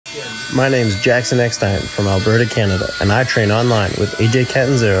My name's Jackson Eckstein from Alberta, Canada, and I train online with AJ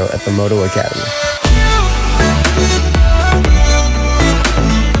Catanzaro at the Moto Academy.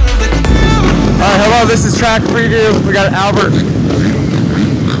 Alright, hello, this is track preview. We got Albert.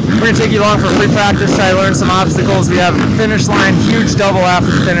 We're going to take you along for a free practice, try to learn some obstacles. We have finish line, huge double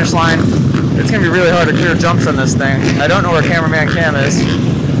after the finish line. It's going to be really hard to clear jumps on this thing. I don't know where cameraman Cam is,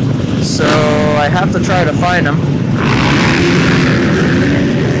 so I have to try to find him.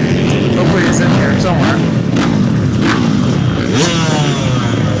 Hopefully he's in here somewhere.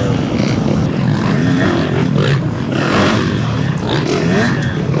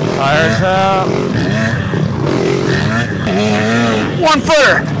 Tires out. 1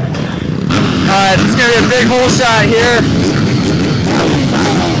 footer. Alright, it's gonna be a big hole shot here.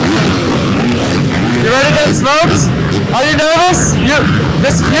 You ready to get smoked? Are you nervous? You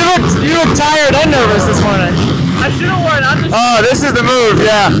look tired and nervous this morning. I should have worn undershirt. Oh, this is the move,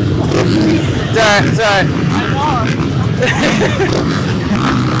 yeah. It's alright, it's alright.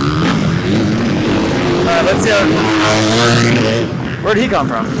 Alright, let's go. Where'd he come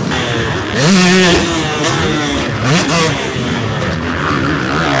from?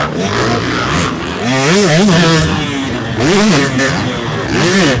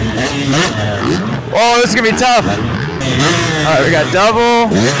 Oh, this is gonna be tough. Alright, we got double.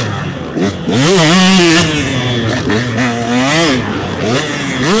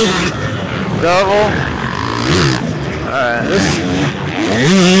 Double. Alright, this.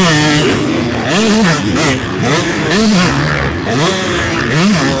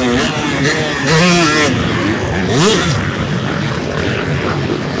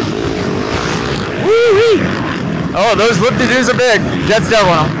 Woo-wee. Oh, those whoop-de-doos are big. Jet step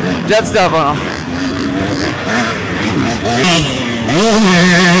on them. Jet step on them.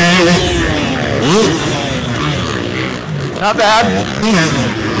 Not bad.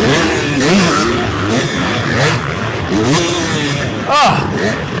 Oh.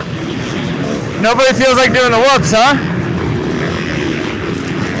 Nobody feels like doing the whoops, huh?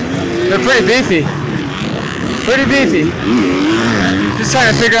 They're pretty beefy. Pretty beefy. Just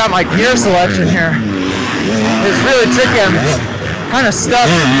trying to figure out my gear selection here. It's really tricky. I'm kind of stuck.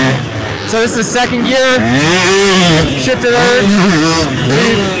 So this is second gear. Shift to third.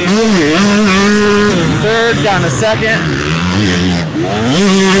 Third, down to second.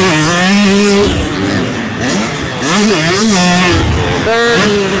 Third,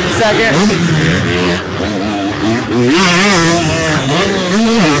 second.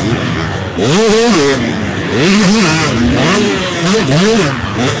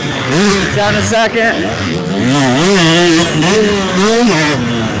 Down to second.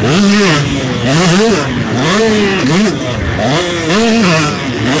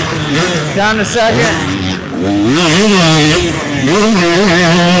 Down to second.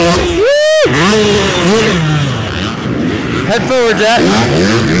 Head forward, Jet.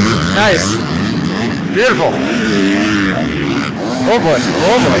 Nice. Beautiful. Oh boy.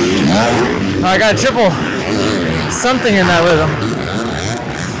 Oh boy. I got triple something in that rhythm.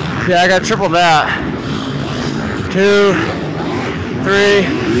 Yeah, I got triple that. 2, 3.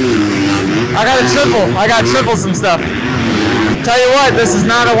 I got triple some stuff. Tell you what, this is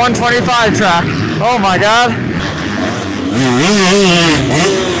not a 125 track. Oh my god.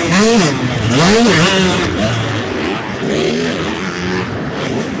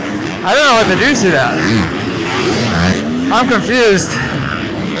 I don't know what to do to that. I'm confused.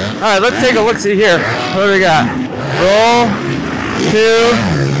 Alright, let's take a look-see here. What do we got? Roll. 2,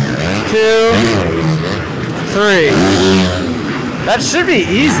 2, 3. That should be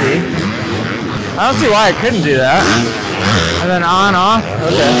easy. I don't see why I couldn't do that. And then on, off.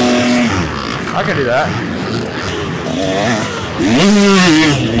 Okay. I can do that.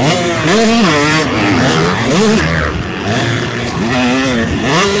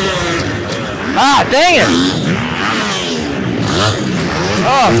 Ah, dang it!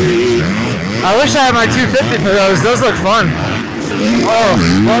 Oh, I wish I had my 250 for those. Those look fun. Oh,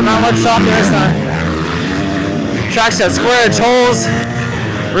 well, not much softer this time. Track's got square edge holes,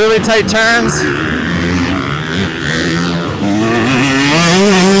 really tight turns.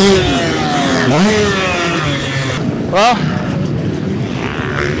 Well,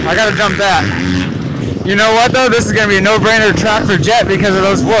 I gotta jump that. You know what though? This is gonna be a no-brainer track for Jet because of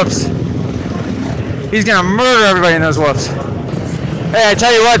those whoops. He's gonna murder everybody in those whoops. Hey, I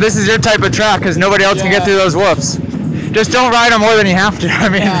tell you what, this is your type of track because nobody else can get through those whoops. Just don't ride them more than you have to. I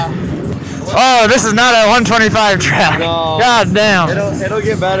mean, Oh, this is not a 125 track. No. God damn. It'll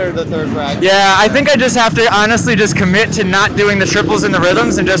get better the third practice. Yeah, I think I just have to honestly just commit to not doing the triples and the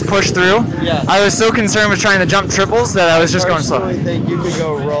rhythms and just push through. Yeah. I was so concerned with trying to jump triples that I was just going slow. I think you could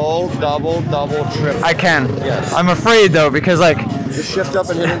go roll, double, triple. I can. Yes. I'm afraid though, because like Just shift up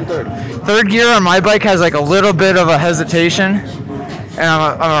and hit it in third. third gear on my bike has like a little bit of a hesitation, and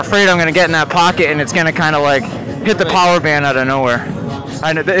I'm afraid I'm gonna get in that pocket and it's gonna kind of like hit the power band out of nowhere.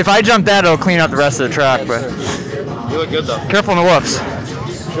 If I jump that, it'll clean up the rest of the track. But You look good though. careful on the whoops.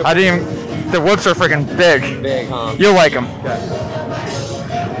 I didn't even. The whoops are freaking big. Big, huh? You'll like them. Okay.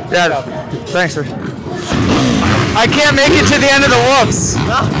 Yeah. Thanks, sir. I can't make it to the end of the whoops.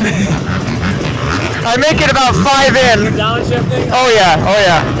 I make it about 5 in. Downshifting? Oh yeah. Oh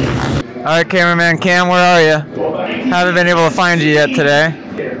yeah. All right, cameraman Cam, where are you? Haven't been able to find you yet today.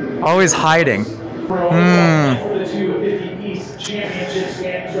 Always hiding.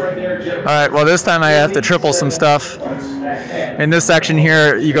 Alright, well this time I have to triple some stuff. In this section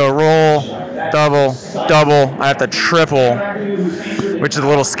here, you go roll, double, double. I have to triple, which is a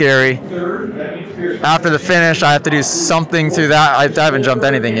little scary. After the finish, I have to do something through that. I haven't jumped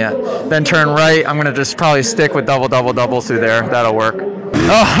anything yet. Then turn right. I'm going to just probably stick with double, double, double through there. That'll work.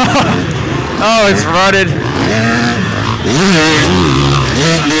 Oh, it's rutted.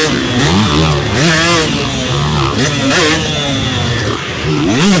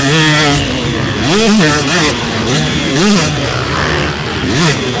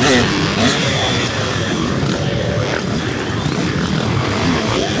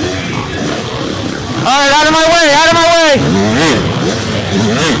 All right, out of my way, out of my way.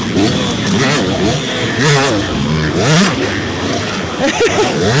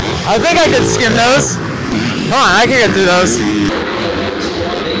 I think I can skim those. Come on, I can get through those.